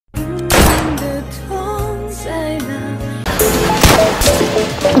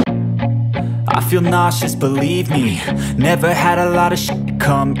feel nauseous, believe me. Never had a lot of shit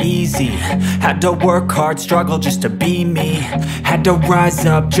come easy. Had to work hard, struggle just to be me. Had to rise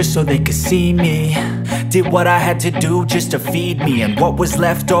up just so they could see me. Did what I had to do just to feed me, and what was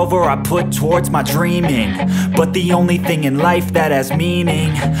left over I put towards my dreaming. But the only thing in life that has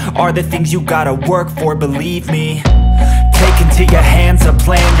meaning are the things you gotta work for, believe me. Take into your hands a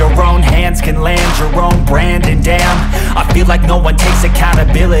plan, your own hands can land your own brand. And damn, I feel like no one takes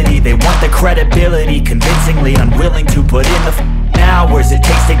accountability. They want the credibility, convincingly unwilling to put in the hours it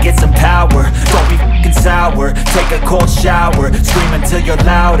takes to get some power. Don't be f***ing sour, take a cold shower. Scream until you're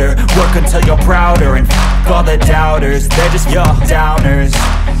louder, work until you're prouder. And f*** all the doubters, they're just your downers.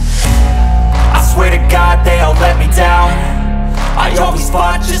 I swear to God they all let me down. I always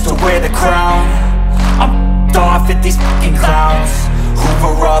fought just to wear the crown. I'm off at these fucking clowns who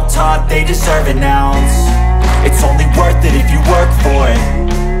were all taught they deserve an ounce. It's only worth it if you work for it.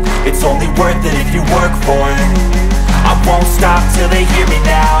 It's only worth it if you work for it. I won't stop till they hear me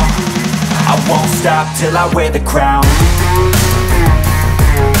now. I won't stop till I wear the crown.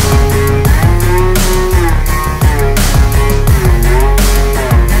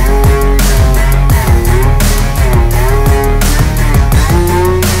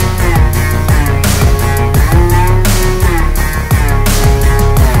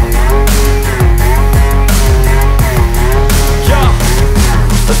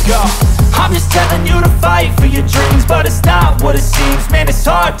 I'm just telling you to fight for your dreams, but it's not what it seems. Man, it's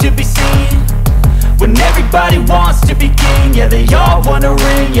hard to be seen when everybody wants to be king. Yeah, they all wanna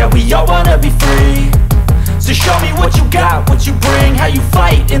ring, yeah, we all wanna be free. So show me what you got, what you bring, how you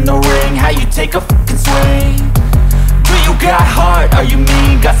fight in the ring, how you take a fucking swing. Do you got heart, are you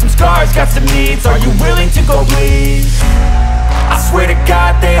mean? Got some scars, got some needs, are you willing to go bleed? I swear to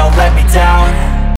God they all let